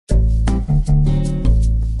So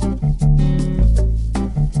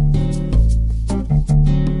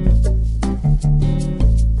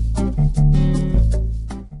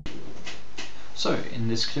in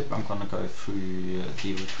this clip I'm going to go through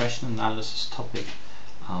the regression analysis topic.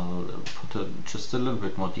 I'll put just a little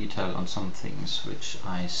bit more detail on some things which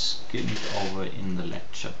I skimmed over in the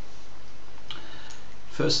lecture.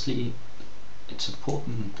 Firstly, it's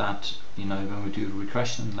important that, you know, when we do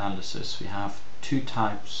regression analysis, we have two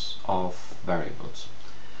types of variables.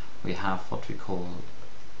 We have what we call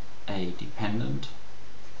a dependent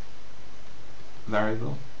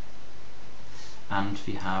variable, and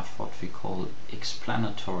we have what we call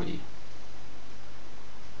explanatory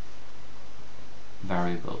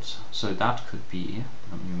variables. So that could be,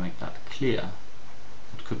 let me make that clear,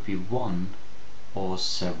 it could be one or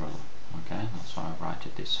several. Okay, that's why I write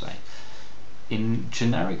it this way. In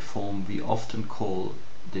generic form, we often call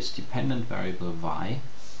this dependent variable y,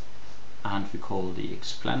 and we call the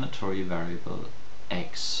explanatory variable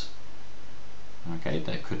x. Okay,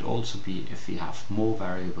 there could also be, if we have more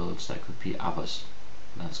variables, there could be others.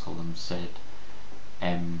 Let's call them z,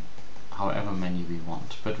 m, however many we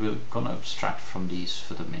want. But we're going to abstract from these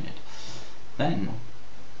for the minute. Then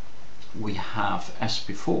we have, as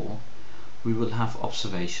before, we will have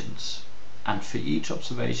observations. And for each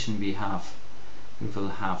observation we will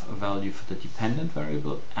have a value for the dependent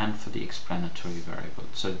variable and for the explanatory variable.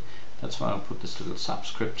 So that's why I'll put this little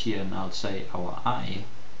subscript here, and I'll say our I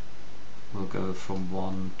will go from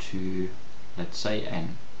 1 to, let's say,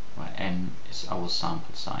 n, where n is our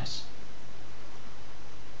sample size.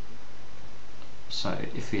 So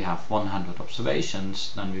if we have 100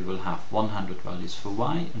 observations, then we will have 100 values for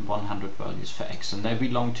y and 100 values for x, and they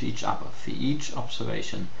belong to each other. For each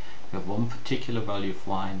observation we have one particular value of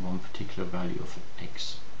y and one particular value of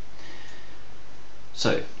x.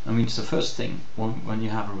 So that means the first thing, when you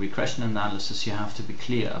have a regression analysis, you have to be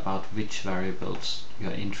clear about which variables you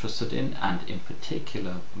are interested in, and in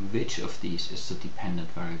particular which of these is the dependent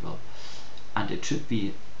variable. And it should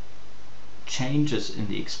be changes in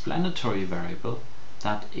the explanatory variable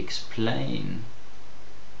that explain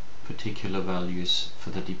particular values for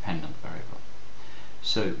the dependent variable.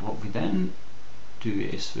 So what we then do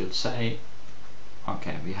is we'll say,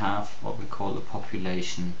 okay, we have what we call a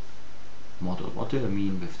population model. What do I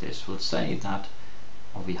mean with this? We'll say that,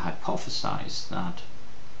 or we hypothesize that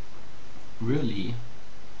really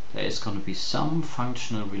there is going to be some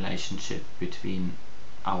functional relationship between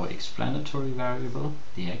our explanatory variable,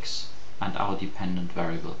 the x, and our dependent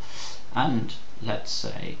variable. And let's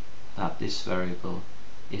say that this variable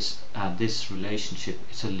is, this relationship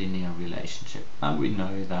is a linear relationship. And we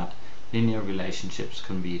know that linear relationships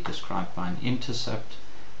can be described by an intercept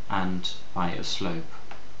and by a slope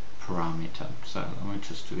parameter. So let me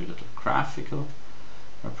just do a little graphical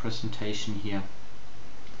representation here.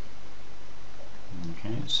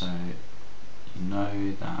 Okay, so you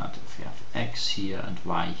know that if we have x here and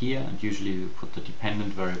y here, and usually we put the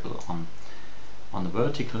dependent variable on the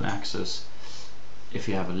vertical axis. If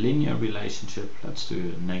you have a linear relationship, let's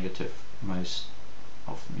do a negative. Most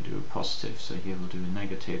often we do a positive, so here we'll do a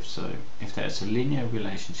negative. So if there's a linear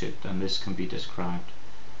relationship, then this can be described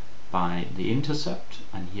by the intercept,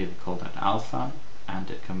 and here we call that alpha, and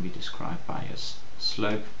it can be described by a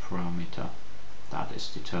slope parameter that is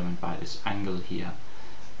determined by this angle here,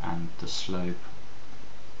 and the slope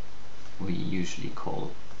we usually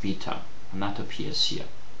call beta, and that appears here.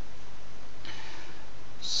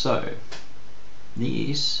 So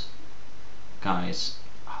these guys,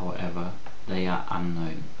 however, they are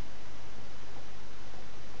unknown.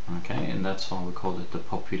 Okay, and that's why we call it the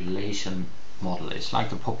population model. It's like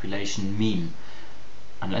the population mean.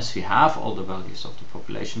 Unless we have all the values of the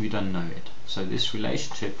population, we don't know it. So this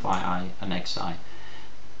relationship yi and xi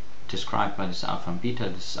described by this alpha and beta,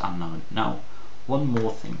 this is unknown. Now, one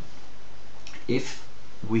more thing. If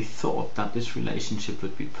we thought that this relationship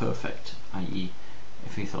would be perfect, i.e.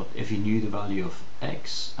 if we knew the value of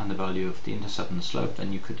x and the value of the intercept and the slope,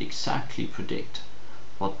 then you could exactly predict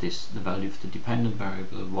what the value of the dependent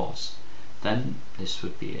variable was, then this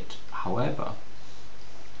would be it. However,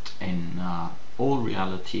 in all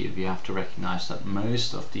reality, we have to recognize that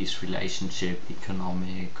most of these relationship,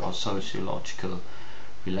 economic or sociological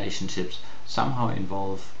relationships, somehow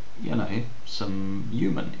involve, you know, some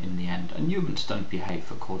human in the end, and humans don't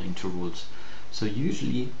behave according to rules. So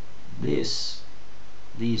usually these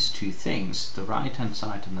two things, the right hand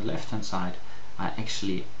side and the left hand side, are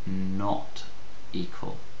actually not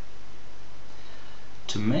equal.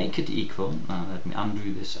 To make it equal, now let me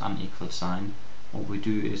undo this unequal sign, what we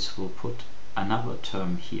do is we'll put another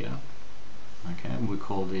term here, okay, and we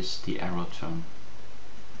call this the error term.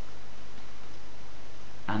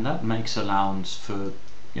 and that makes allowance for,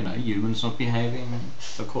 you know, humans not behaving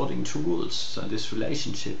according to rules. So this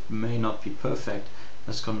relationship may not be perfect.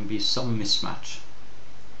 There's going to be some mismatch,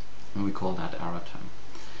 and we call that error term.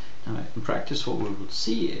 Now, in practice, what we will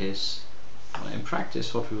see is, well, in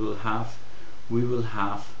practice, what we will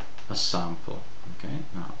have a sample. Okay,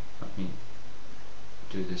 now let me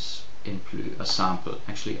do this in blue. A sample,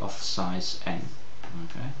 actually of size n.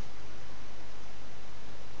 Okay,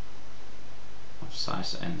 of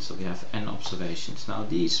size n. So we have n observations. Now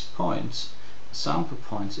these points, sample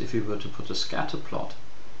points, if we were to put a scatter plot,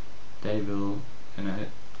 they will, you know,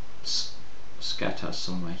 scatter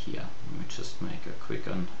somewhere here. Let me just make a quick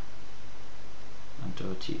and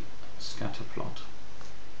dirty scatter plot.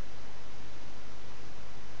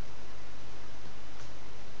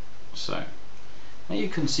 So now you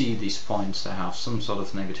can see these points, they have some sort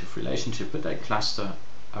of negative relationship, but they cluster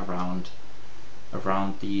around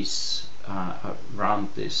these around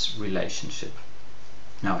this relationship.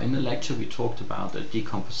 Now in the lecture we talked about the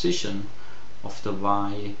decomposition of the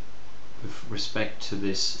y with respect to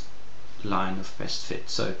this line of best fit.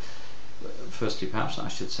 So firstly, perhaps I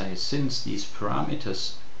should say, since these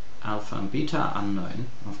parameters alpha and beta are unknown,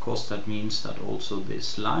 of course that means that also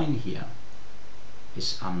this line here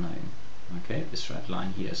is unknown. Okay, this red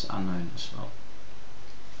line here is unknown as well.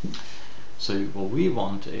 So what we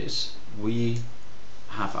want is, we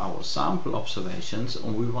have our sample observations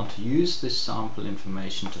and we want to use this sample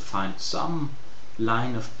information to find some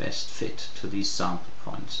line of best fit to these sample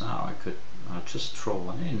points. Now I'll just draw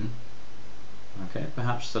one in. Okay,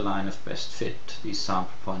 perhaps the line of best fit to these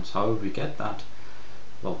sample points. How will we get that?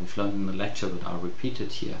 Well, we've learned in the lecture, but I'll repeat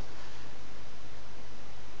it here.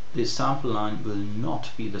 This sample line will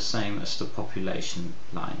not be the same as the population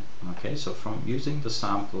line. Okay, so from using the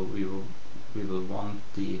sample, we will want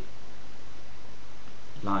the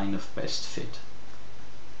line of best fit.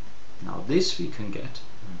 Now this we can get.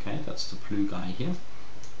 Okay, that's the blue guy here.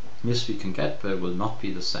 This we can get, but it will not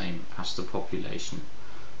be the same as the population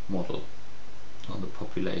model or the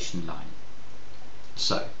population line.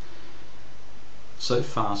 So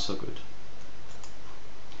far so good.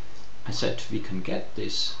 I said we can get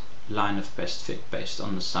this line of best fit based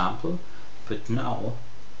on the sample, but now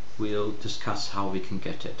we'll discuss how we can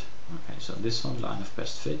get it. Okay, so this one, line of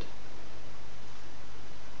best fit,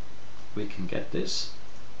 we can get this,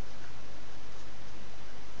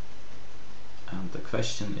 and the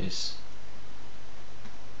question is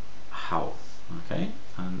how. Okay,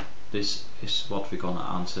 and this is what we're gonna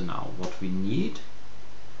answer now. What we need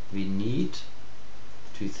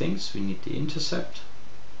two things. We need the intercept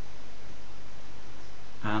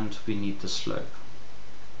and we need the slope.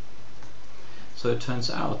 So it turns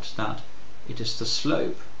out that it is the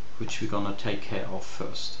slope which we're gonna take care of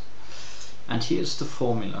first. And here's the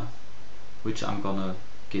formula which I'm gonna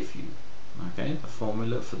give you. Okay, the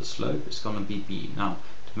formula for the slope is gonna be b. Now,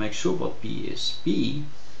 to make sure what b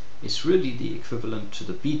is really the equivalent to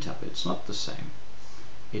the beta, but it's not the same.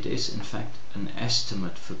 It is in fact an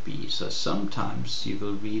estimate for b. So sometimes you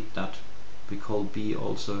will read that we call b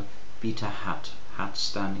also beta hat, hat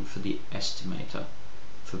standing for the estimator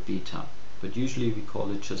for beta, but usually we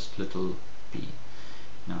call it just little b.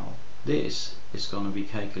 Now this is going to be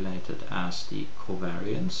calculated as the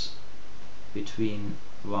covariance between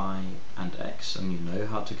y and x, and you know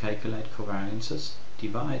how to calculate covariances,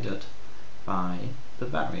 divided by the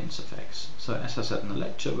variance of x. So as I said in the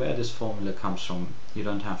lecture, where this formula comes from you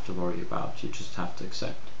don't have to worry about, you just have to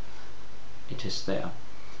accept it is there.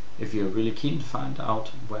 If you're really keen to find out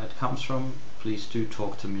where it comes from, please do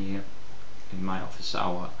talk to me in my office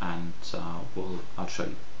hour, and I'll show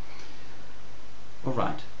you.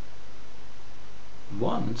 Alright,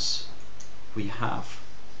 once we have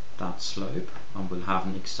that slope and we'll have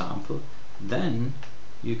an example, then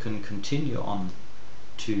you can continue on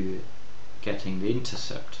to getting the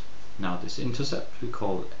intercept. Now this intercept we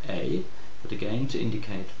call a, but again, to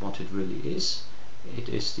indicate what it really is, it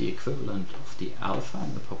is the equivalent of the alpha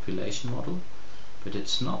in the population model, but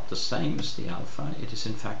it's not the same as the alpha. It is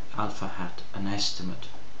in fact alpha hat, an estimate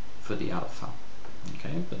for the alpha.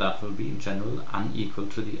 Okay, but that will be in general unequal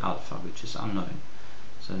to the alpha, which is unknown.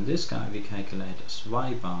 So in this guy we calculate as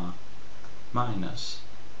y bar minus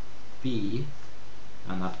b,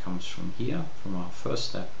 and that comes from here, from our first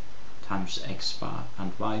step, times x bar,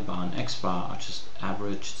 and y bar and x bar are just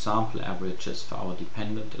sample averages for our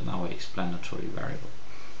dependent and our explanatory variable.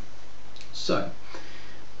 So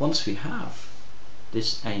once we have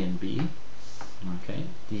this a and b, okay,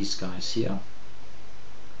 these guys here,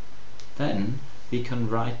 then we can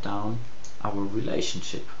write down our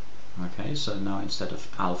relationship. Okay, so now instead of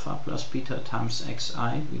alpha plus beta times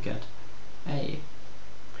xi, we get a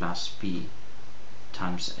plus b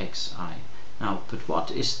times xi. Now, but what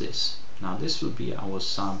is this? Now this will be our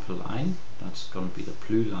sample line. That's going to be the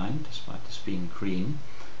blue line, despite this being green.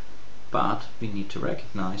 But we need to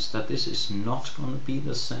recognize that this is not going to be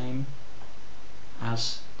the same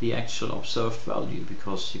as the actual observed value,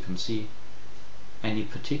 because you can see any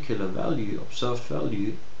particular value, observed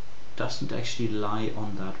value, doesn't actually lie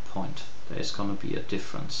on that point. There's going to be a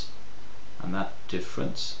difference, and that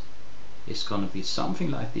difference is going to be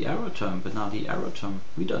something like the error term. But now the error term,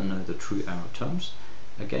 we don't know the true error terms.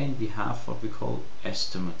 Again, we have what we call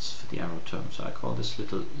estimates for the error term, so I call this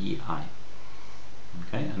little ei.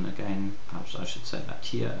 Okay, and again, perhaps I should say that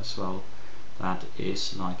here as well, that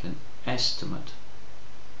is like an estimate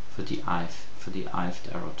for the ith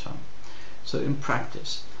error term. So in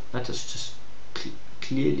practice, let us just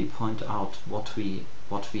clearly point out what we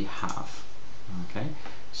have. Okay,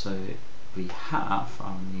 so we have,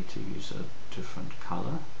 I'll need to use a different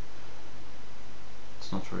color.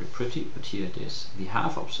 It's not very pretty, but here it is. We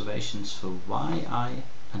have observations for yi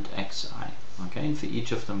and xi. Okay, and for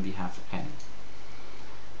each of them we have n.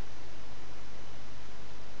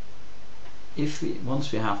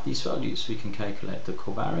 Once we have these values, we can calculate the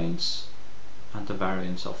covariance and the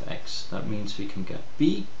variance of x. That means we can get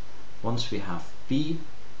b. Once we have b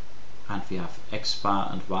and we have x bar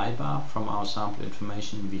and y bar from our sample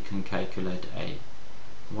information, we can calculate a.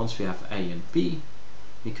 Once we have a and b,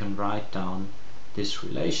 we can write down this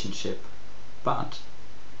relationship, but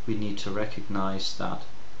we need to recognize that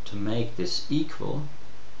to make this equal,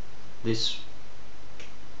 this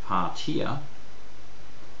part here,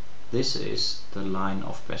 this is the line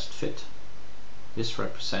of best fit. This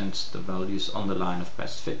represents the values on the line of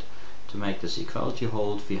best fit. To make this equality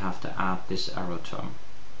hold, we have to add this error term.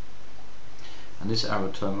 And this error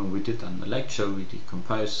term, when we did that in the lecture, we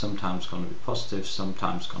decomposed, sometimes going to be positive,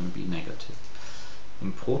 sometimes going to be negative.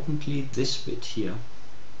 Importantly, this bit here,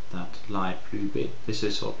 that light blue bit, this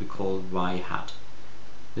is what we call y hat.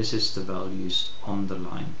 This is the values on the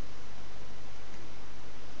line.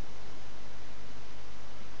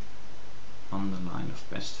 On the line of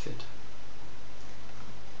best fit.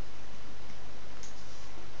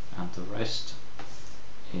 And the rest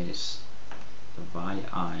is the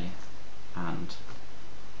yi and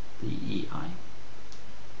the ei.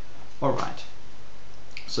 Alright,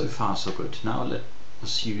 so far so good. Now let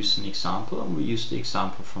us use an example, and we use the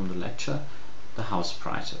example from the lecture, the house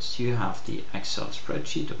prices. You have the Excel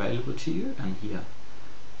spreadsheet available to you, and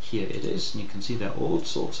here it is, and you can see there are all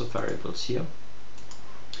sorts of variables here.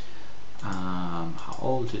 How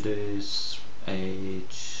old it is,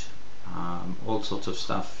 age, all sorts of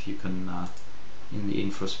stuff. You can in the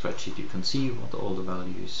info spreadsheet you can see what all the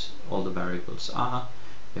values, all the variables are.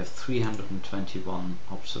 We have 321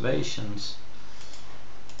 observations,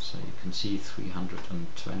 so you can see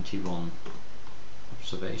 321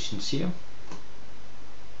 observations here.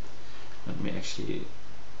 Let me actually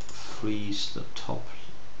freeze the top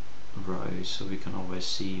row so we can always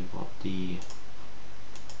see what the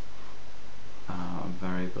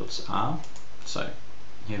variables are. So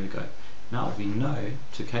here we go. Now we know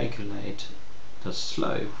to calculate the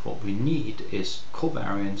slope, what we need is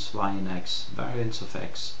covariance y and x, variance of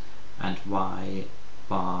x, and y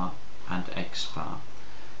bar and x bar.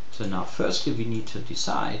 So now firstly we need to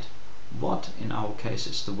decide what in our case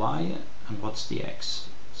is the y and what's the x.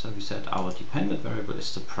 So we said our dependent variable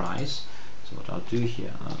is the price. So what I'll do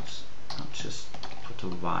here is I'll just put a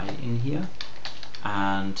y in here,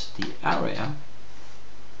 and the area,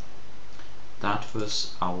 that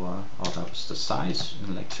was our, or that was the size,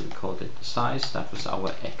 in the lecture we called it the size, that was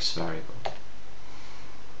our x variable.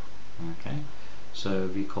 Okay, so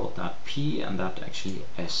we called that p and that actually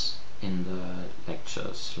s in the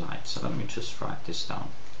lecture slide. So let me just write this down.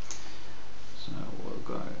 So we'll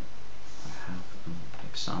go, I have an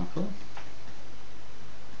example.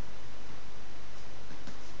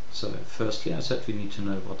 So firstly I said we need to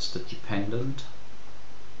know what's the dependent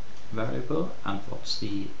variable and what's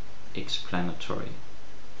the explanatory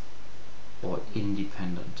or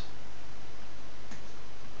independent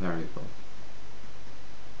variable.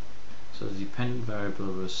 So the dependent variable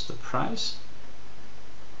was the price,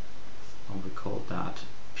 and we call that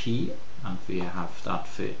P, and we have that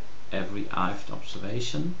for every ith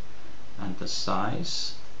observation, and the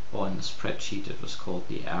size, or in the spreadsheet it was called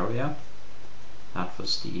the area, that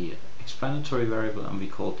was the explanatory variable, and we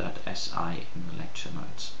called that SI in the lecture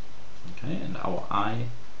notes. Okay, and our I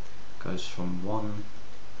goes from 1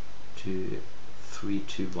 to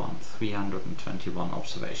 321, 321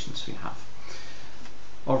 observations we have.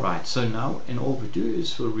 Alright, so now all we do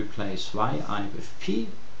is we'll replace yi with p,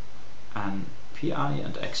 and pi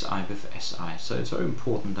and xi with si. So it's very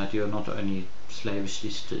important that you're not only slavishly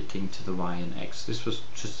sticking to the y and x. This was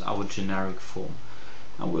just our generic form,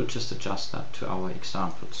 and we'll just adjust that to our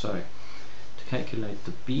example. So to calculate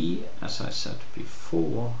the b, as I said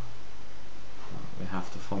before, we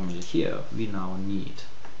have the formula here. We now need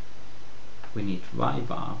y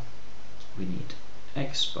bar, we need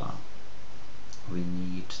x bar, we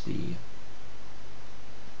need the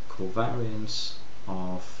covariance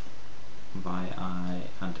of yi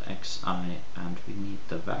and xi, and we need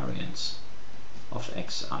the variance of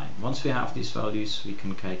xi. Once we have these values, we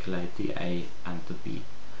can calculate the a and the b.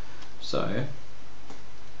 So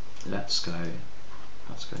let's go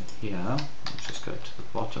here, let's just go to the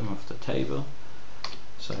bottom of the table.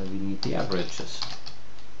 So we need the averages.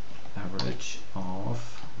 Average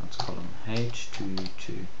of, let's call them H2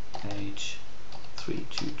 to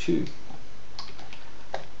H322.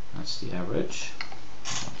 That's the average.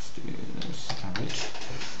 Let's do this average.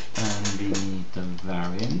 And we need the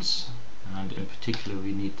variance, and in particular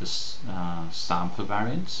we need the sample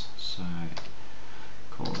variance. So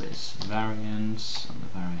call this variance, and the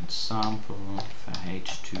variance sample for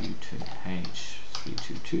H2 to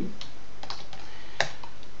H322.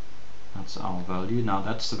 That's our value. Now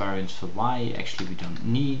that's the variance for y. Actually we don't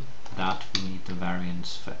need that, we need the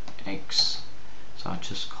variance for x. So I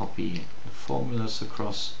just copy the formulas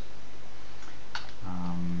across.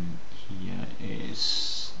 Here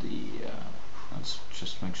is the, let's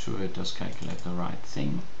just make sure it does calculate the right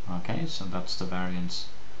thing. Okay, so that's the variance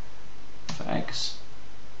for x.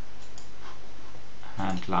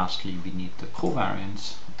 And lastly we need the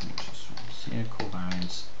covariance. Let me just write this here,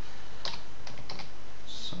 covariance.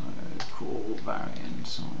 So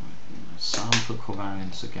covariance, or sample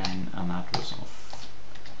covariance again, and that was of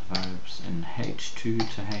verbs in H2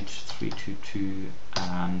 to H322,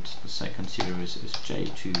 and the second series is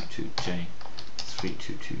J2 to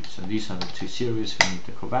J322. So these are the two series we need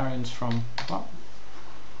the covariance from. Well,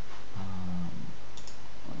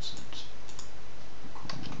 what's it?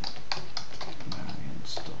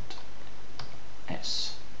 Covariance dot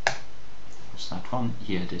S. What's that one?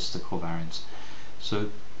 Here it is, the covariance.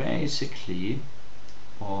 So basically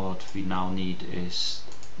what we now need is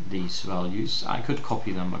these values. I could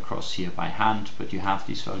copy them across here by hand, but you have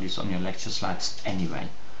these values on your lecture slides anyway.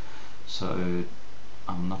 So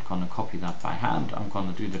I'm not going to copy that by hand. I'm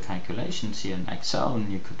going to do the calculations here in Excel,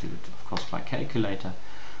 and you could do it of course by calculator.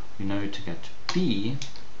 We know to get b,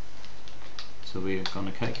 so we're going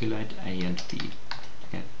to calculate a and b. To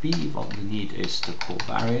get b, what we need is the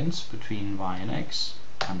covariance between y and x,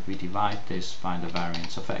 and we divide this by the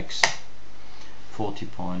variance of x,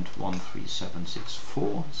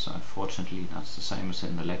 40.13764. so fortunately that's the same as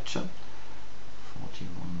in the lecture,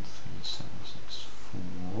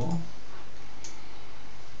 40.13764.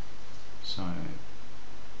 So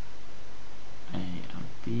a and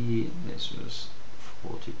b, this was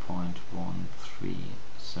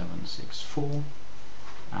 40.13764,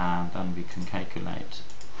 and then we can calculate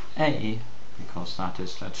a, because that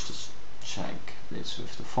is, let's just check this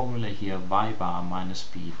with the formula here, y bar minus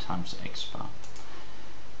b times x bar.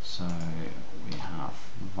 So we have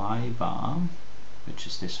y bar, which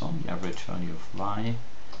is this one, the average value of y,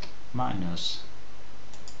 minus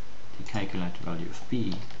the calculated value of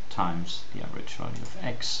b times the average value of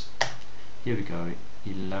x. Here we go,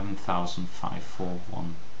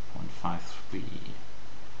 11,541.53.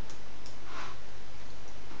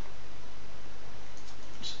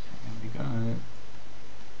 So here we go,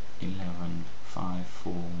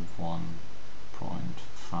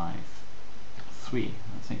 11,541.53. I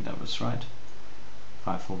think that was right.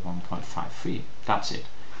 541.53. That's it.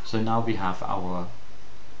 So now we have our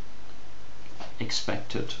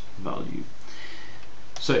expected value.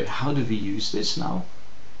 So how do we use this now?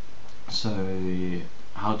 So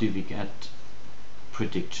how do we get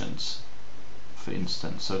predictions, for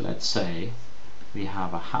instance? So let's say we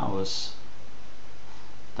have a house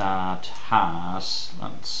that has,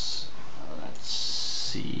 let's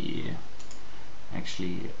see,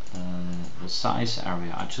 actually the size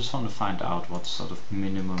area. I just want to find out what sort of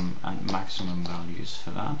minimum and maximum values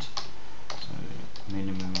for that. So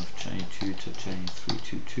minimum of J2 to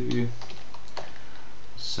J322,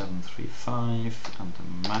 735, and the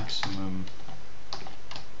maximum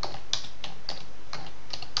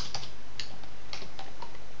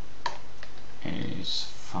is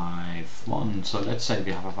 51. So let's say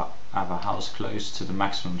we have a house close to the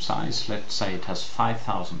maximum size. Let's say it has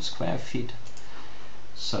 5,000 square feet.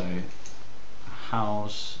 So a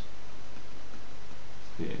house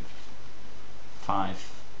with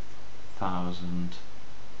 5,000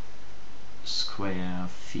 square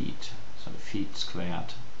feet, so feet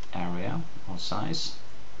squared, area or size.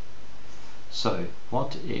 So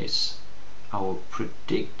what is our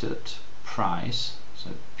predicted price,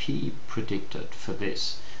 so P predicted for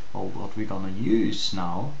this, or what we're going to use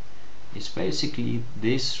now is basically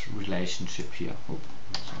this relationship here. Oops,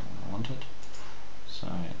 that's not what I wanted. So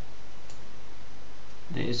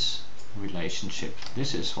this relationship,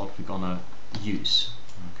 this is what we're going to use.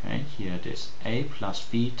 Okay, here it is, a plus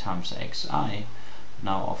b times xi.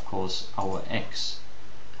 Now of course our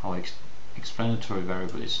explanatory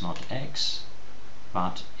variable is not x,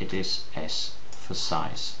 but it is s for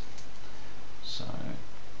size. So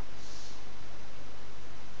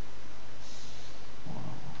I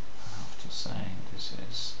have to say this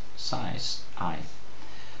is size I.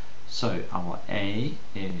 So our A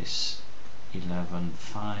is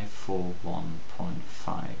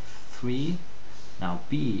 11541.53. Now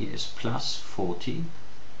B is plus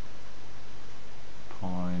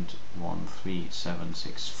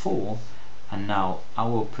 40.13764, and now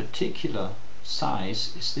our particular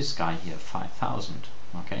size is this guy here, 5000.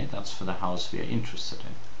 Okay, that's for the house we are interested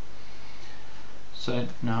in. So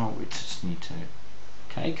now we just need to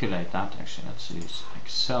calculate that. Actually, let's use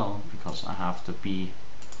Excel because I have the B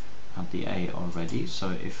and the A already.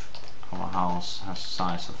 So if our house has a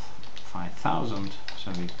size of 5000,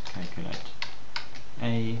 so we calculate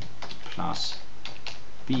A plus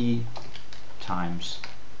B times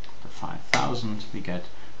the 5000, we get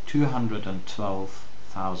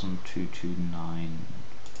 212,229.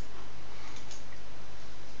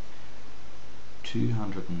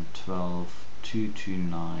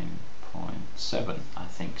 212,229.7, I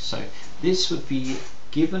think. So this would be,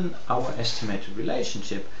 given our estimated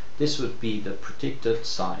relationship, this would be the predicted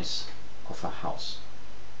size of a house.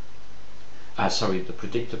 Sorry, the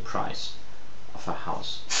predicted price of a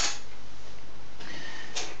house.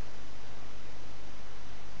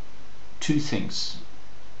 Two things.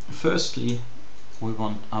 Firstly, I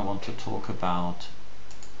want to talk about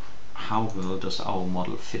how well does our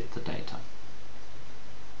model fit the data.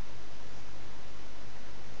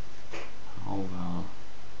 How well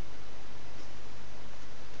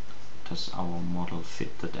does our model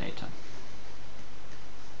fit the data?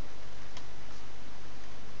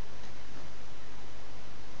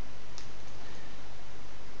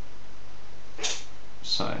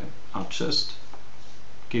 So I'll just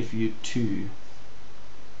give you two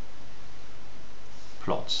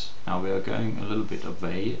plots. Now we are going a little bit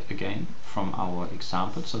away again from our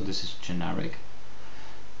example, so this is generic.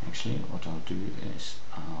 Actually, what I'll do is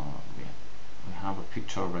we have a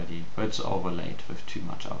picture already, but it's overlaid with too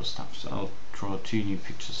much other stuff, so I'll draw two new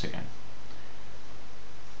pictures again.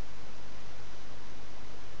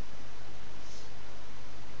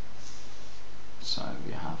 So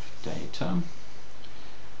we have data.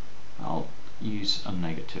 I'll use a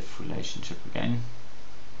negative relationship again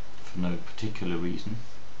for no particular reason.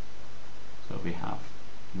 So we have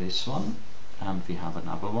this one and we have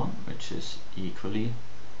another one which is equally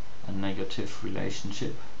a negative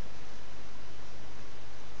relationship.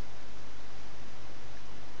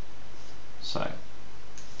 So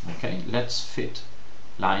okay, let's fit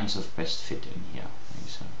lines of best fit in here.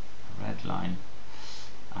 So a red line.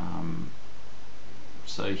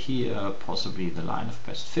 So here possibly the line of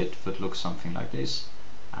best fit would look something like this,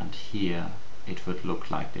 and here it would look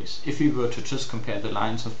like this. If we were to just compare the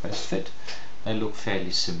lines of best fit, they look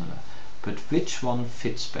fairly similar, but which one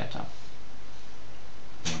fits better?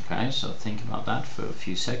 Okay, so think about that for a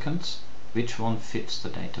few seconds. Which one fits the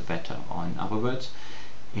data better? Or in other words,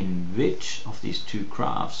 in which of these two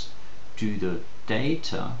graphs do the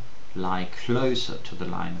data lie closer to the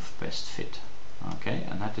line of best fit? Okay,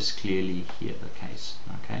 and that is clearly here the case.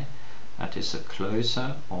 Okay, that is a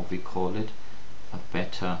closer, or we call it a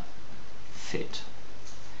better fit.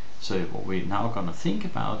 So what we're now going to think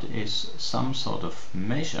about is some sort of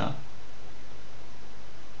measure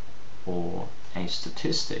or a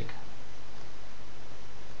statistic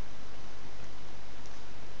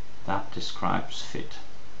that describes fit.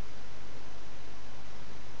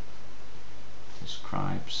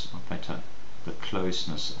 Describes, or better, the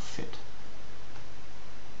closeness of fit.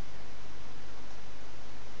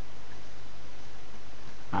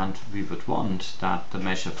 And we would want that the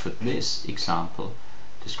measure for this example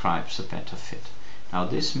describes a better fit. Now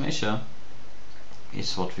this measure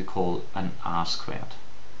is what we call an R squared.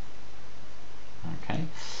 Okay,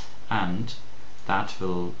 and that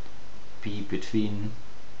will be between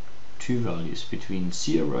two values, between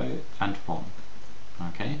 0 and 1.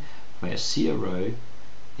 Okay, where 0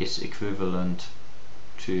 is equivalent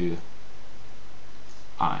to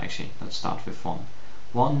actually let's start with 1.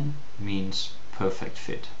 1 means perfect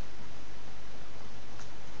fit.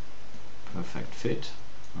 Perfect fit.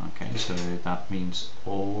 Okay, so that means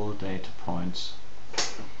all data points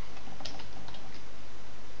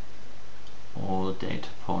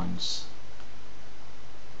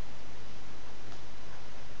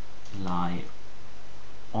lie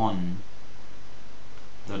on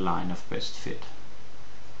the line of best fit.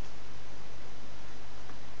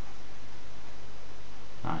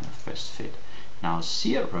 Now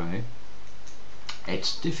 0,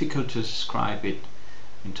 it's difficult to describe it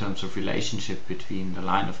in terms of relationship between the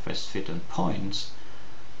line of best fit and points,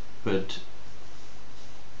 but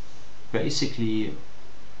basically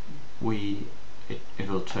it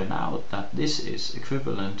will turn out that this is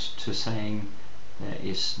equivalent to saying there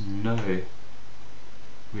is no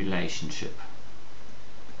relationship.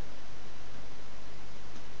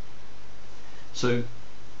 So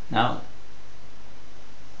now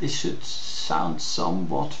this should sound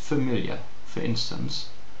somewhat familiar. For instance,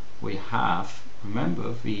 we have,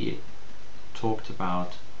 remember we talked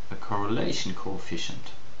about a correlation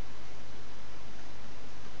coefficient.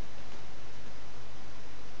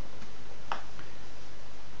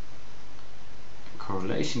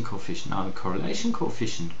 Now the correlation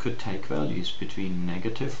coefficient could take values between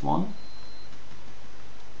 -1,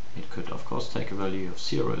 it could of course take a value of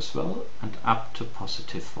 0 as well, and up to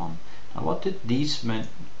 +1. Now what did these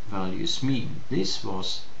values mean? This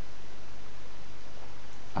was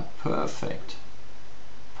a perfect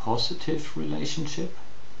positive relationship,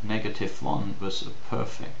 -1 was a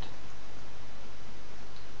perfect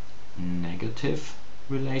negative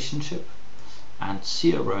relationship, and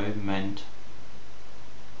 0 meant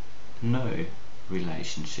no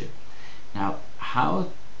relationship. Now how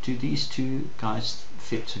do these two guys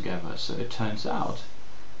fit together? So it turns out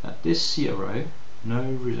that this 0, no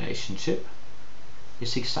relationship,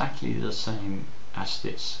 is exactly the same as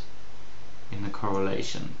this in the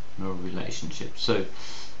correlation, no relationship. So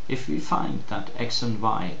if we find that x and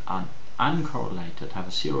y are uncorrelated, have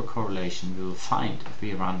a 0 correlation, we will find, if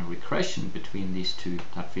we run a regression between these two,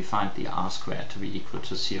 that we find the r² to be equal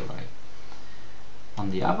to 0. On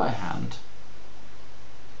the other hand,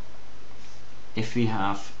 if we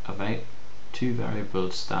have two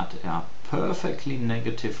variables that are perfectly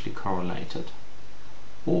negatively correlated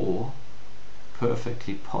or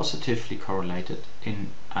perfectly positively correlated,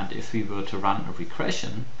 and if we were to run a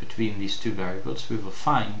regression between these two variables, we will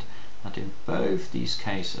find that in both these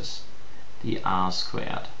cases the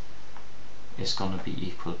r² is going to be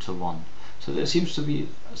equal to 1. So there seems to be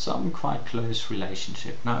some quite close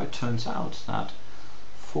relationship. Now it turns out that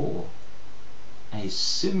for a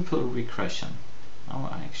simple regression,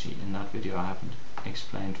 actually in that video I haven't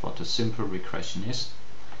explained what a simple regression is.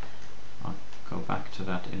 I'll go back to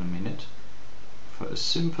that in a minute. For a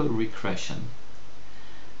simple regression,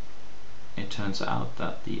 it turns out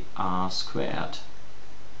that the r²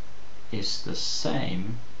 is the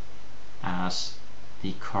same as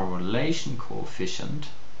the correlation coefficient,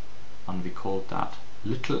 and we call that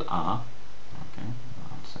little r. Okay,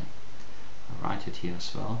 I'll write it here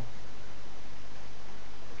as well.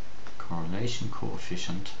 Correlation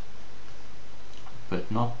coefficient,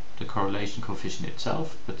 but not the correlation coefficient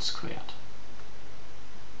itself, but squared.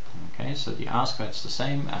 Okay, so the r² is the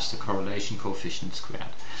same as the correlation coefficient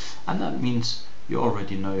squared, and that means you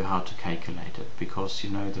already know how to calculate it, because you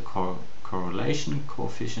know the correlation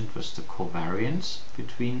coefficient was the covariance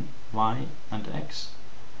between y and x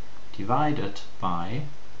divided by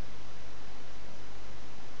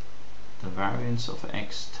the variance of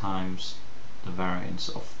x times the variance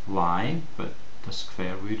of y, but the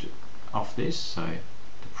square root of this, so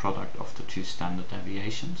the product of the two standard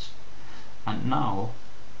deviations. And now,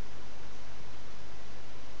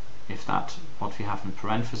 if that, what we have in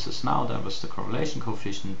parentheses now, that was the correlation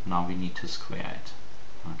coefficient, now we need to square it.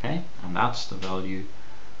 Okay, and that's the value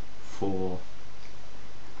for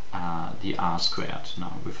the r².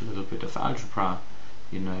 Now with a little bit of algebra,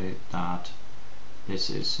 you know that this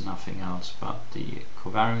is nothing else but the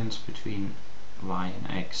covariance between y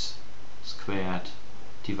and x squared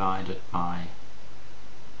divided by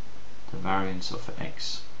the variance of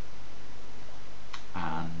x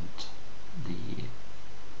and the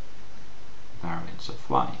variance of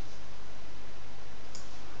y.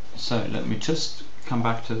 So let me just come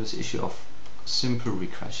back to this issue of simple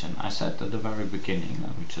regression. I said at the very beginning,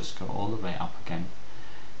 let me just go all the way up again,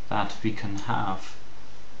 that we can have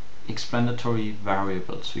explanatory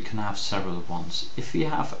variables, we can have several ones. If we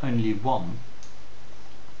have only one,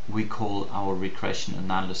 we call our regression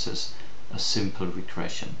analysis a simple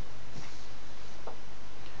regression.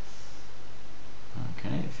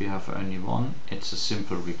 Okay, if we have only one, it's a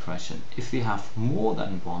simple regression. If we have more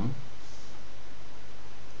than one,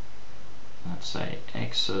 let's say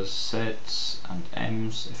x's, z's and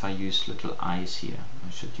m's. If I use little i's here,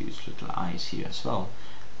 I should use little i's here as well,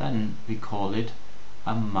 then we call it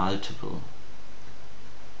a multiple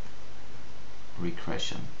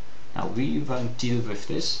regression. Now we won't deal with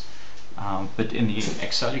this, but in the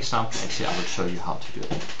Excel example actually I will show you how to do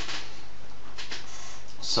it.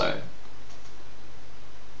 So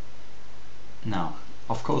now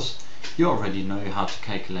of course you already know how to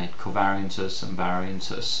calculate covariances and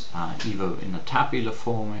variances, either in a tabular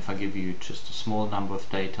form if I give you just a small number of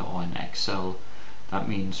data, or in Excel. That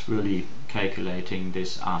means really calculating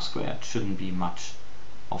this R squared shouldn't be much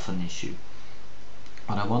of an issue.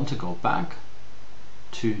 What I want to go back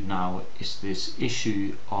to now is this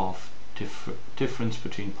issue of difference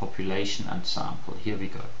between population and sample. Here we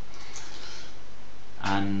go.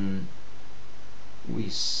 And we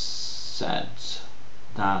said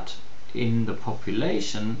that in the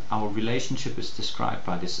population our relationship is described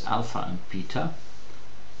by this alpha and beta,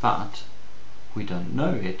 but we don't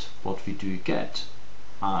know it. What we do get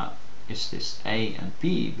is this A and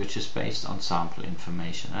B, which is based on sample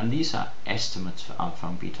information, and these are estimates for alpha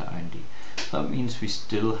and beta only. That means we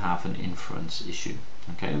still have an inference issue.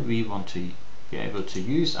 Okay, we want to be able to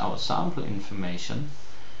use our sample information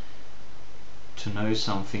to know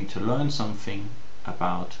something, to learn something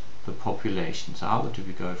about the population. So how do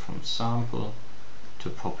we go from sample to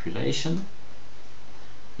population?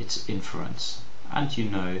 It's inference, and you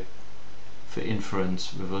know, for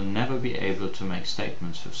inference we will never be able to make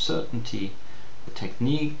statements with certainty. The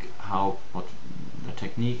technique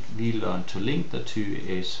we learn to link the two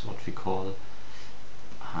is what we call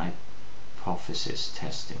hypothesis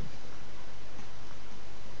testing.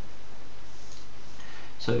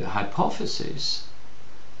 So hypothesis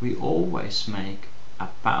we always make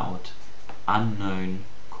about unknown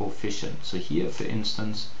coefficient. So here for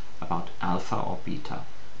instance about alpha or beta.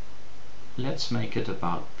 Let's make it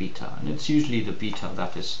about beta, and it's usually the beta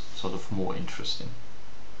that is sort of more interesting.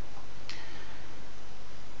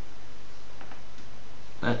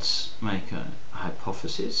 Let's make a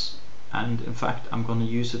hypothesis, and in fact I'm going to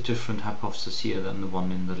use a different hypothesis here than the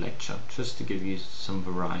one in the lecture, just to give you some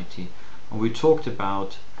variety. And we talked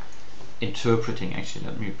about interpreting,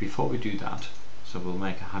 actually before we do that, so we'll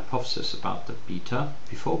make a hypothesis about the beta.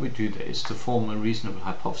 Before we do this, to form a reasonable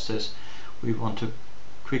hypothesis, we want to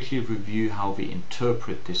quickly review how we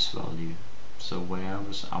interpret this value. So where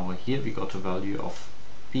was our, here we got a value of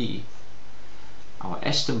B. Our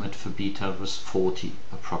estimate for beta was 40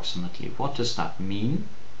 approximately. What does that mean?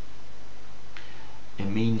 It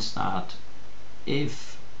means that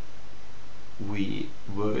if we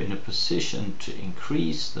were in a position to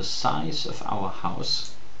increase the size of our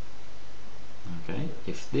house, okay,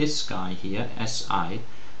 if this guy here, SI,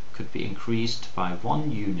 could be increased by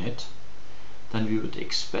 1 unit, then we would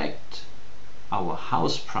expect our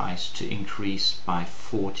house price to increase by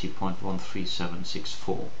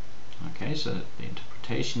 40.13764. Okay, so the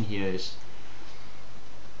interpretation here is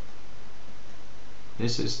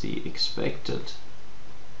this is the expected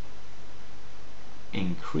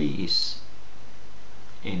increase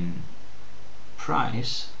in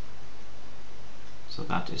price, so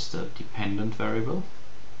that is the dependent variable,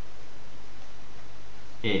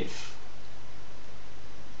 if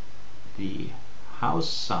the house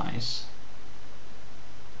size,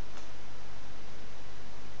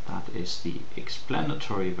 that is the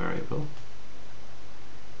explanatory variable,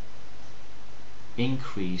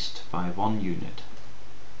 increased by 1 unit.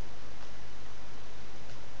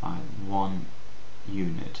 By 1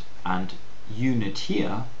 unit. And unit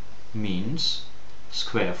here means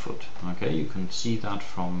square foot. Okay, you can see that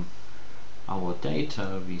from our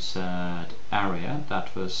data. We said area,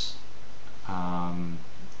 that was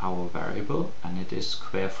our variable, and it is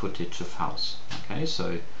square footage of house. Okay,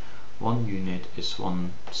 so 1 unit is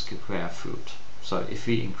 1 square foot. So if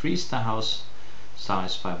we increase the house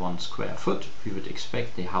size by 1 square foot, we would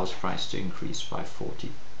expect the house price to increase by 40.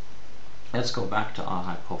 Let's go back to our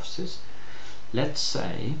hypothesis. Let's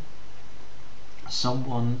say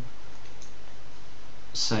someone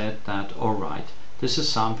said that, alright, this is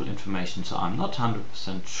sample information, so I'm not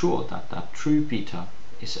 100% sure that that true beta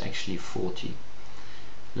is actually 40.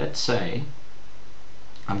 Let's say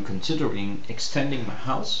I'm considering extending my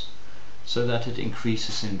house so that it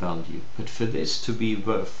increases in value, but for this to be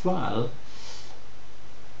worthwhile,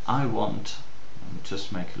 I want, let me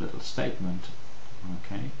just make a little statement,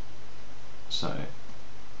 okay, so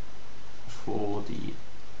for the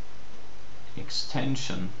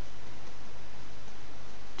extension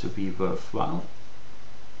to be worthwhile,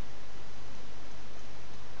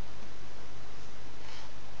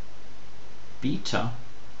 beta,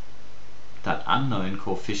 that unknown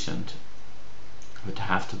coefficient, would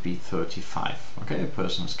have to be 35. Okay, a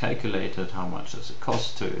person has calculated how much does it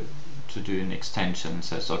cost to do an extension and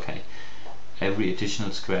says, okay, every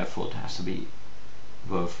additional square foot has to be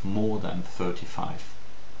worth more than $35.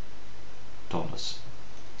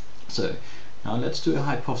 So now let's do a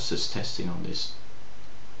hypothesis testing on this.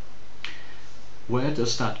 Where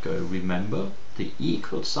does that go? Remember, the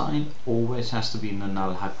equal sign always has to be in the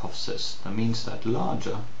null hypothesis. That means that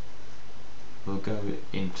larger will go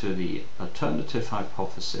into the alternative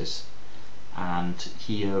hypothesis, and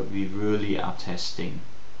here we really are testing,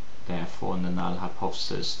 therefore, in the null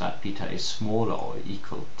hypothesis that beta is smaller or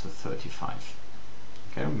equal to 35.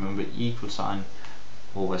 Okay, remember, equal sign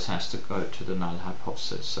always has to go to the null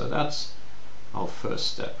hypothesis. So that's our first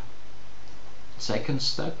step. Second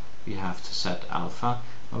step, we have to set alpha.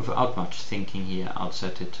 Without much thinking here, I'll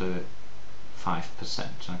set it to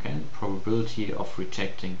 5%. Okay, probability of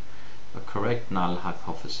rejecting a correct null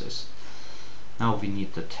hypothesis. Now we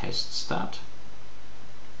need the test stat,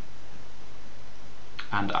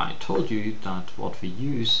 and I told you that what we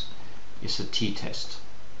use is a t-test,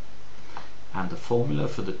 and the formula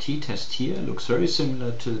for the t-test here looks very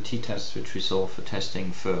similar to the t-test which we saw for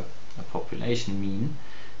testing for a population mean.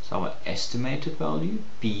 So our estimated value,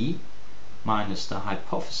 b, minus the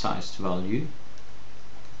hypothesized value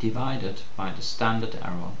divided by the standard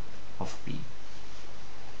error of b.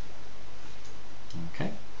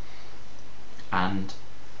 Okay, and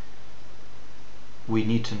we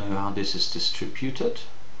need to know how this is distributed.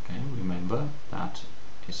 Okay, remember that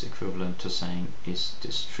is equivalent to saying is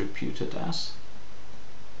distributed as,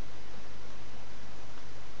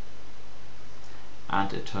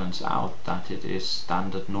 and it turns out that it is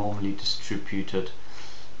standard normally distributed.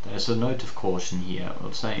 There's a note of caution here.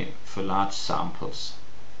 We'll say for large samples.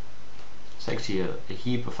 It's actually a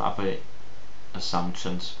heap of other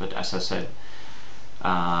assumptions, but as I said,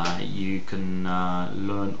 you can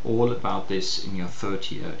learn all about this in your third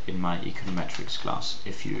year in my econometrics class,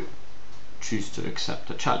 if you choose to accept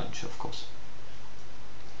the challenge, of course.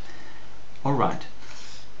 Alright,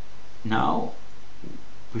 now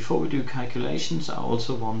before we do calculations, I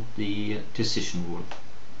also want the decision rule.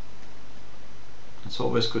 It's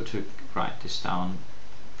always good to write this down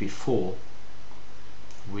before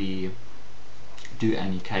we do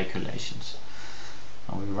any calculations.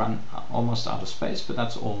 Now we run almost out of space, but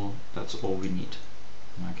that's all we need.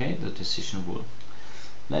 Okay, the decision rule.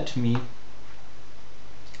 Let me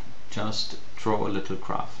just draw a little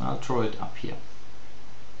graph. I'll draw it up here.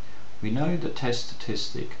 We know the test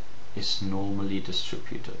statistic is normally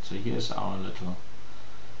distributed. So here's our little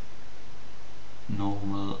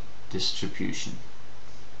normal distribution.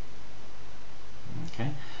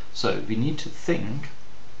 Okay, so we need to think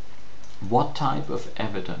what type of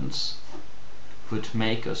evidence would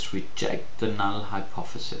make us reject the null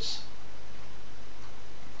hypothesis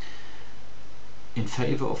in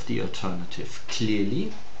favor of the alternative.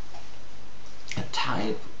 Clearly, a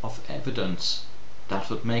type of evidence that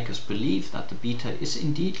would make us believe that the beta is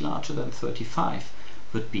indeed larger than 35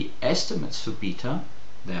 would be estimates for beta,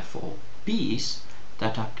 therefore b's,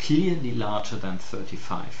 that are clearly larger than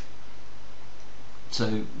 35.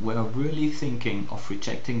 So we're really thinking of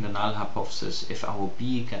rejecting the null hypothesis if our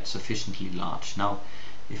b gets sufficiently large. Now,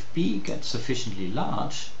 if b gets sufficiently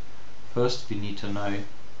large, first we need to know,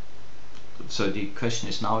 so the question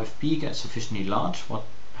is now, if b gets sufficiently large, what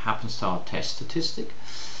happens to our test statistic?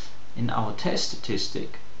 In our test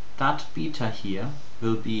statistic, that beta here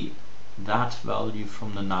will be that value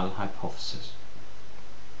from the null hypothesis.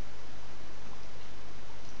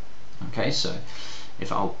 Okay, so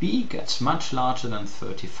if our b gets much larger than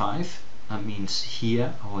 35, that means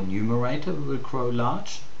here our numerator will grow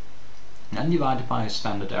large, and then divided by a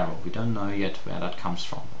standard error. We don't know yet where that comes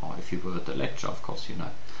from, or if you were at the lecture, of course you know.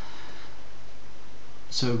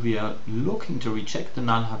 So we are looking to reject the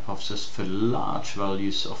null hypothesis for large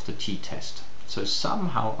values of the t-test. So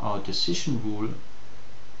somehow our decision rule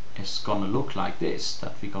is going to look like this,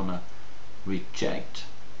 that we're going to reject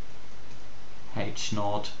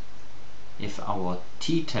h0 if our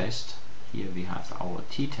t-test, here we have our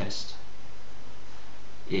t-test,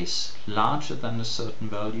 is larger than a certain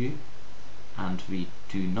value, and we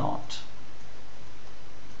do not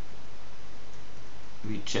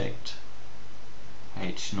reject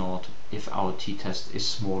h0 if our t-test is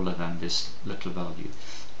smaller than this little value.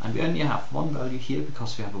 And we only have one value here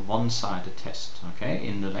because we have a one-sided test. Okay,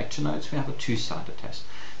 in the lecture notes we have a two-sided test.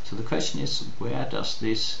 So the question is, where does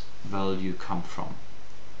this value come from?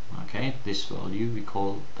 Okay, this value, we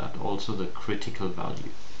call that also the critical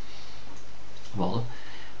value. Well,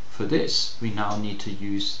 for this we now need to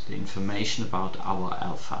use the information about our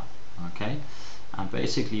alpha. Okay, and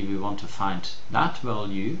basically we want to find that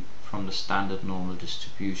value from the standard normal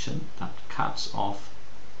distribution that cuts off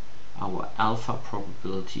our alpha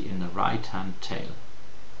probability in the right hand tail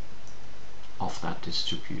of that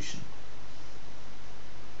distribution.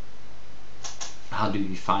 How do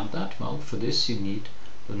we find that? Well, for this you need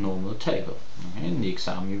the normal table. Okay? In the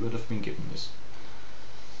exam you would have been given this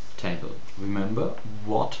table. Remember,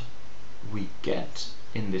 what we get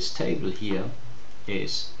in this table here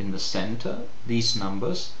is in the center, these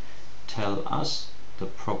numbers tell us the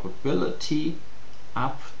probability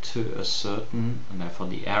up to a certain, and therefore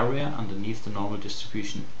the area underneath the normal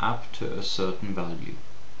distribution up to a certain value.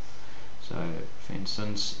 So for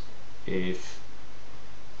instance, if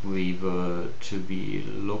we were to be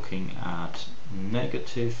looking at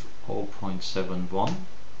negative 0.71,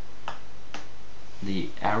 the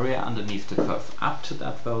area underneath the curve up to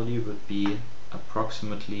that value would be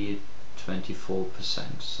approximately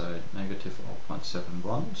 24%. So negative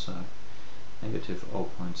 0.71, so negative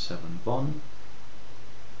 0.71,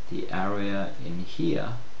 the area in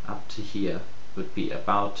here up to here would be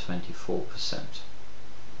about 24%.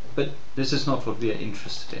 But this is not what we are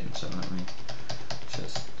interested in, so let me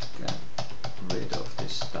just get rid of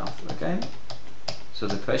this stuff again. So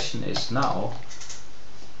the question is now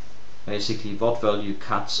basically what value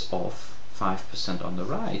cuts off 5% on the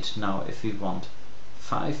right. Now if we want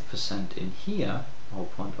 5% in here,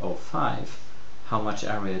 0.05, how much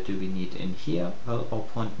area do we need in here? Well,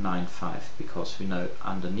 0.95, because we know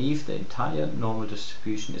underneath the entire normal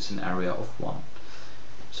distribution is an area of 1.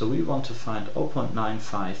 So we want to find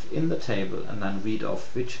 0.95 in the table and then read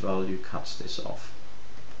off which value cuts this off.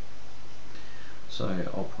 So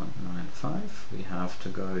 0.95, we have to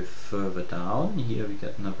go further down. Here we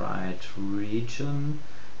get in the right region.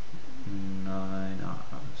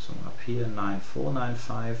 So up here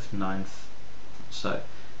 9495, 9. So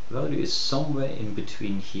the value is somewhere in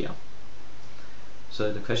between here.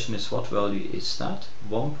 So the question is, what value is that?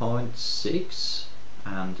 1.6,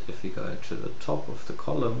 and if we go to the top of the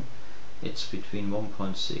column, it's between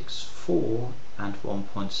 1.64 and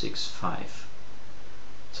 1.65.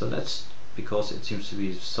 So let's, because it seems to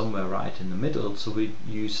be somewhere right in the middle, so we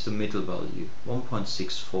use the middle value,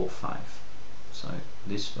 1.645. So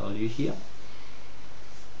this value here.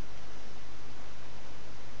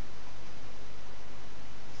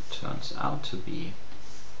 Turns out to be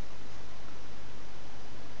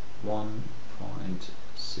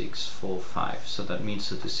 1.645. So that means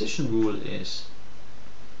the decision rule is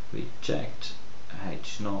reject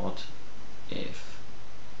H0 if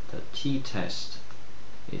the t-test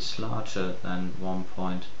is larger than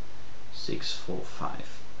 1.645.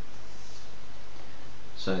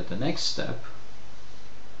 So the next step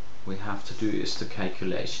we have to do is the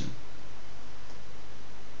calculations.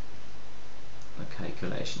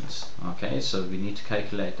 Okay, so we need to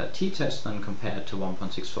calculate that t-test and compare it to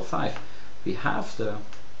 1.645. We have the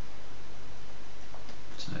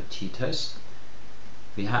t-test.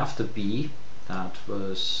 We have the b, that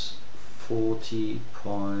was 40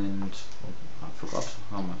 point, I forgot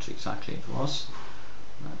how much exactly it was.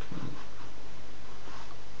 Let me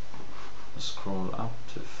scroll up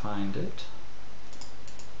to find it.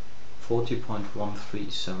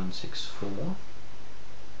 40.13764.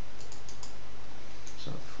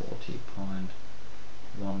 So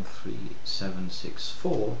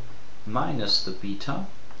 40.13764 minus the beta,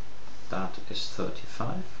 that is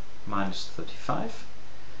 35, minus 35,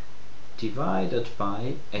 divided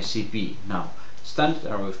by SEB. Now, standard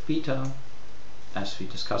error of beta, as we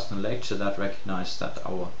discussed in the lecture, that recognizes that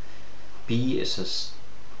our b is a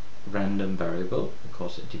random variable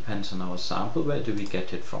because it depends on our sample. Where do we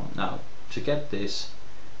get it from? Now, to get this,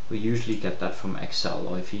 we usually get that from Excel,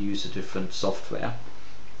 or if you use a different software,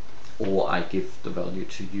 or I give the value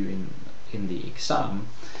to you in the exam.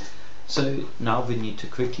 So now we need to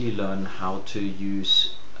quickly learn how to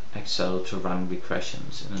use Excel to run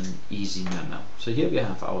regressions in an easy manner. So here we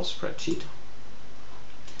have our spreadsheet.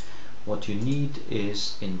 What you need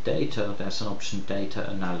is, in data, there's an option data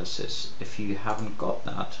analysis. If you haven't got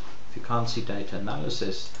that, if you can't see data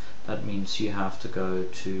analysis, that means you have to go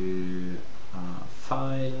to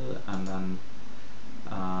file and then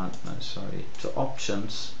to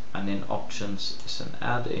options, and in options is an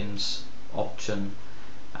add-ins option,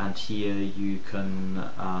 and here you can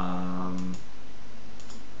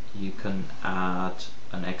add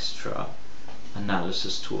an extra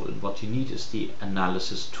analysis tool. And what you need is the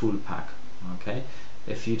analysis tool pack. Okay,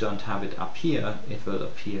 if you don't have it up here, it will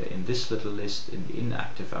appear in this little list in the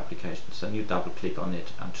inactive applications, and you double click on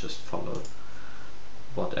it and just follow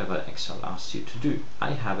whatever Excel asks you to do.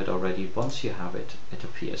 I have it already. Once you have it, it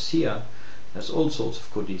appears here. There's all sorts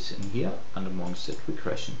of goodies in here, and amongst it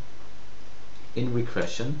regression. In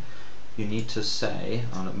regression you need to say,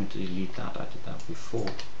 let me delete that, I did that before.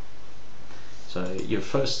 So you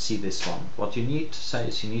first see this one. What you need to say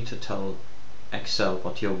is you need to tell Excel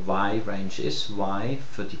what your y range is, y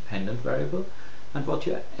for dependent variable, and what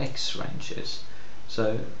your x range is.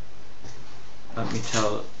 So let me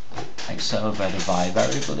tell Excel where the y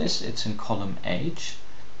variable is. It's in column H.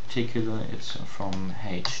 Particularly it's from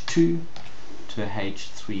H2 to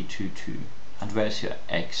H322. And where's your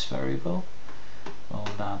x variable? Well,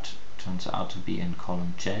 that turns out to be in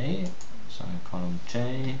column J. So column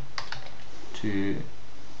J to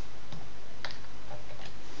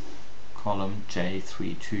column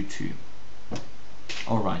J322.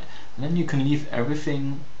 Alright, and then you can leave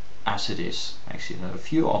everything as it is. Actually, there are a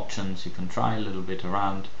few options. You can try a little bit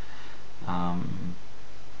around,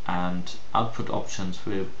 and output options,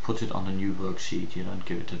 we'll put it on a new worksheet. You don't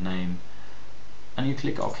give it a name, and you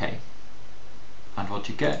click OK. And what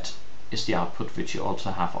you get is the output which you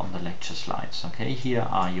also have on the lecture slides. Okay, here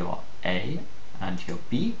are your A and your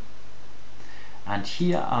B, and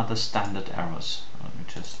here are the standard errors. Let me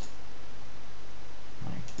just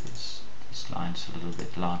make these lines a little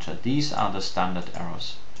bit larger. These are the standard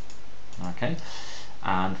errors. Okay,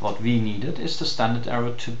 and what we needed is the standard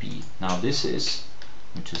error to be. Now this is,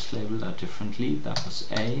 let me just label that differently. That was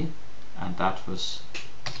A and that was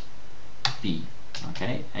B.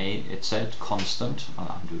 Okay, A, it said constant.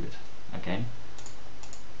 I'll undo it again.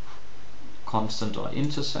 Constant or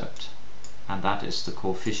intercept, and that is the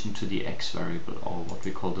coefficient to the x variable, or what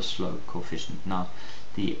we call the slope coefficient. Now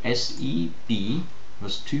the SEB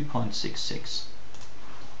was 2.66.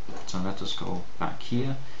 So let us go back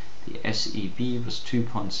here. The SEB was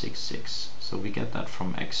 2.66. So we get that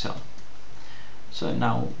from Excel. So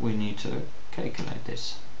now we need to calculate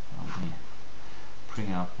this. Let me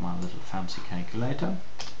bring out my little fancy calculator.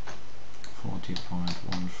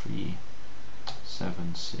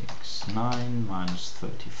 40.13769 minus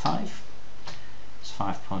 35 is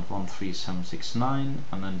 5.13769,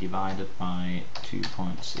 and then divided by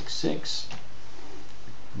 2.66,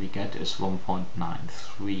 we get is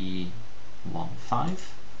 1.9315.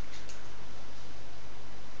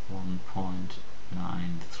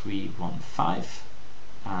 1.9315,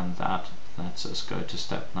 and that lets us go to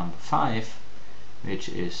step number 5, which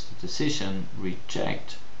is the decision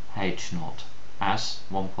reject H0, as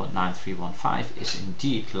 1.9315 is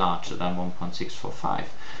indeed larger than 1.645.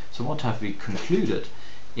 So what have we concluded?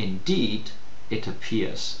 Indeed, it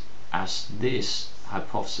appears, as this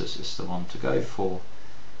hypothesis is the one to go for,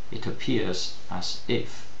 it appears as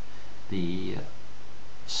if the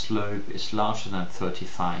slope is larger than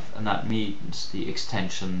 35, and that means the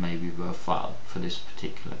extension may be worthwhile for this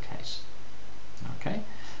particular case. Okay,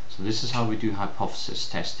 so this is how we do hypothesis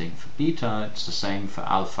testing. For beta, it's the same for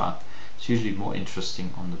alpha. It's usually more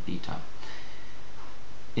interesting on the beta.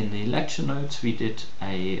 In the lecture notes, we did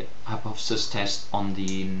a hypothesis test on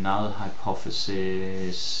the null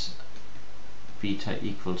hypothesis beta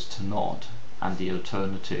equals to naught, and the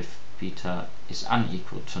alternative beta is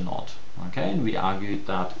unequal to naught. Okay, and we argued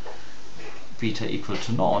that beta equal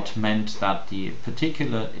to naught meant that the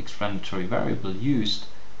particular explanatory variable used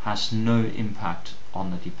has no impact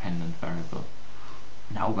on the dependent variable.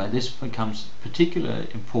 Now, where this becomes particularly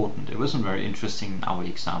important, it wasn't very interesting in our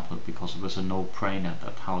example because it was a no-brainer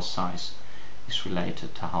that house size is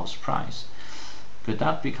related to house price, but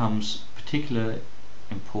that becomes particularly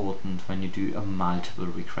important when you do a multiple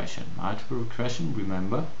regression. Multiple regression,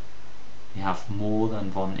 remember, you have more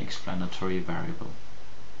than one explanatory variable.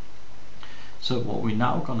 So what we're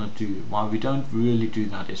now going to do, why we don't really do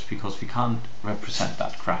that, is because we can't represent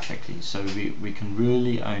that graphically. So we can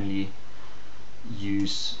really only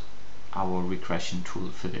use our regression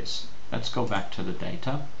tool for this. Let's go back to the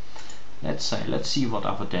data. Let's see what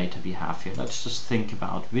other data we have here. Let's just think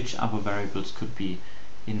about which other variables could be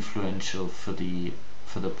influential for the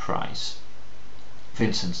price. For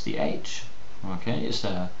instance, the age. Okay, is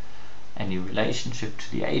there any relationship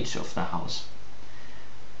to the age of the house?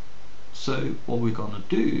 So what we're going to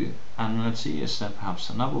do, and let's see, is there perhaps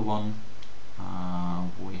another one?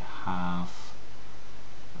 We have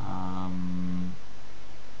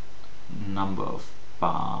number of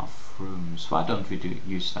bathrooms. Why don't we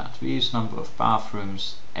use that? We use number of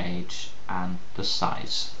bathrooms, age, and the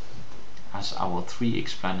size as our 3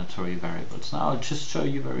 explanatory variables. Now I'll just show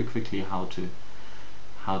you very quickly how to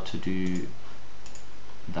do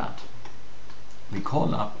that. We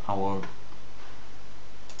call up our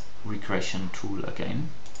regression tool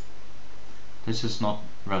again. This is not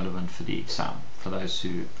relevant for the exam, for those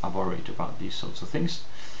who are worried about these sorts of things.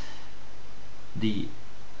 The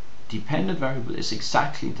dependent variable is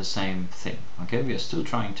exactly the same thing. Okay, we are still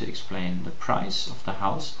trying to explain the price of the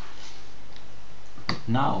house, but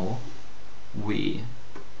now we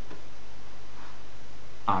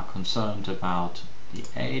are concerned about the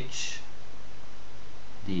age,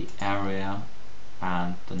 the area,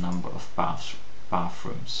 and the number of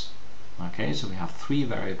bathrooms. Okay, so we have three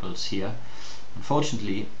variables here.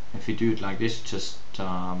 Unfortunately, if you do it like this, just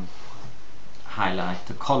highlight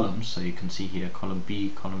the columns, so you can see here column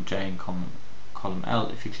B, column J, and column L.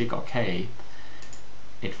 If you click OK,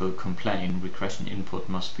 it will complain regression input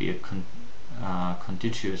must be a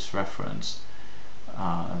contiguous reference.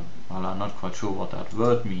 Well, I'm not quite sure what that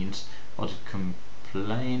word means. What it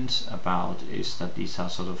complains about is that these are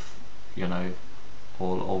sort of, you know,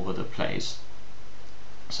 all over the place.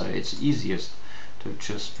 So it's easiest to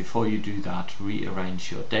just, before you do that,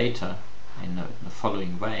 rearrange your data in the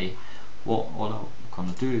following way. All I'm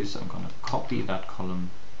going to do is I'm going to copy that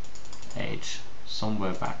column H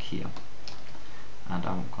somewhere back here, and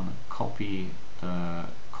I'm going to copy the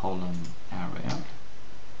column area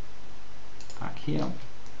back here,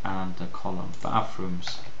 and the column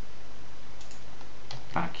bathrooms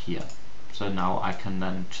back here. So now I can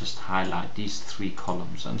then just highlight these three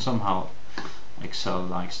columns, and somehow Excel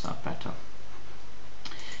likes that better.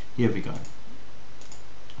 Here we go.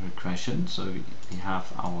 Regression. So we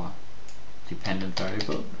have our dependent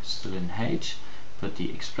variable still in H, but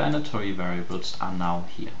the explanatory variables are now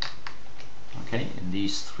here. Okay, in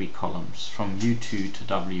these three columns from U2 to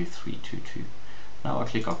W322. Now I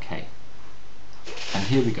click OK, and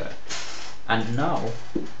here we go. And now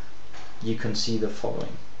you can see the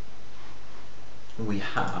following. We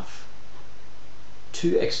have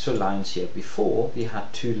two extra lines here. Before we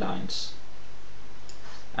had two lines,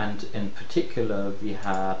 and in particular we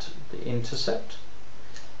had the intercept,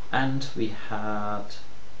 and we had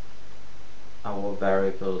our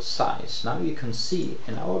variable size. Now you can see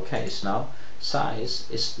in our case now size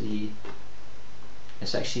is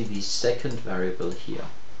actually the second variable here.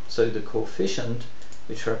 So the coefficient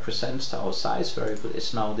which represents our size variable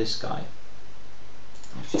is now this guy.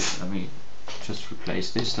 Let me just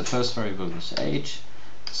replace this. The first variable was age,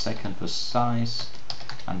 the second was size,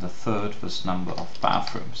 and the third was number of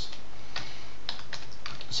bathrooms.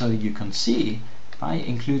 So you can see by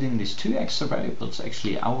including these two extra variables,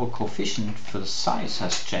 actually our coefficient for the size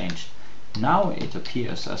has changed. Now it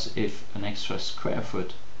appears as if an extra square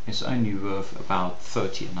foot is only worth about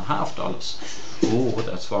 $30.50. Oh,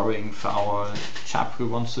 that's worrying for our chap who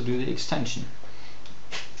wants to do the extension.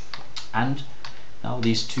 And now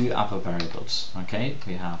these two other variables. Okay,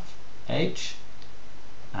 we have age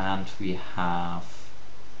and we have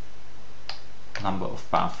number of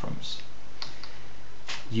bathrooms.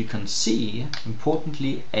 You can see,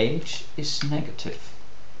 importantly, age is negative.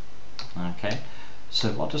 Okay,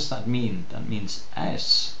 so what does that mean? That means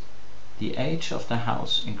as the age of the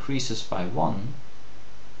house increases by one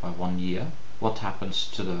year, what happens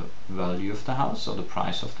to the value of the house or the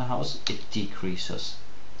price of the house? It decreases.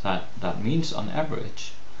 That means on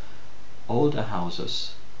average older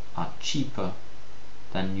houses are cheaper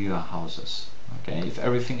than newer houses. Okay, if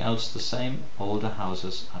everything else the same, older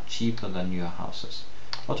houses are cheaper than newer houses.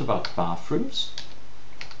 What about bathrooms?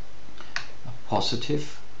 A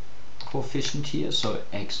positive coefficient here, so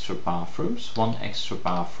extra bathrooms. One extra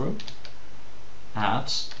bathroom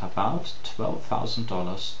adds about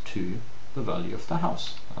 $12,000 to the value of the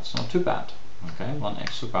house. That's not too bad. Okay, one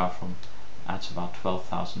extra bathroom adds about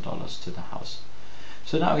 $12,000 to the house.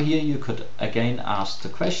 So now here you could again ask the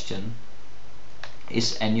question,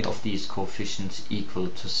 is any of these coefficients equal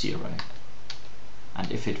to 0? And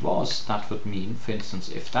if it was, that would mean, for instance,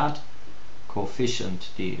 if that coefficient,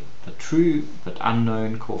 the true but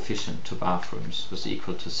unknown coefficient to bathrooms was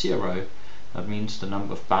equal to 0, that means the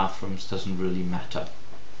number of bathrooms doesn't really matter.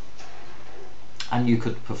 And you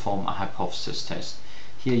could perform a hypothesis test.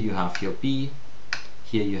 Here you have your B,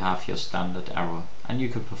 here you have your standard error, and you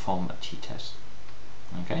could perform a t-test.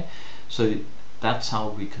 Okay, so that's how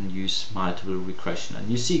we can use multiple regression. And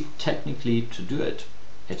you see, technically to do it,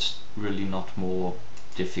 it's really not more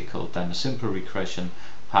difficult than a simple regression,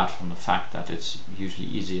 apart from the fact that it's usually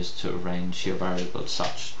easiest to arrange your variables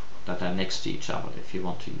such that they're next to each other if you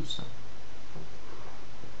want to use them.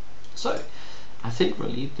 So I think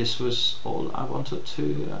really this was all I wanted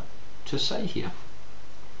to say here.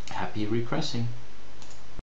 Happy regressing.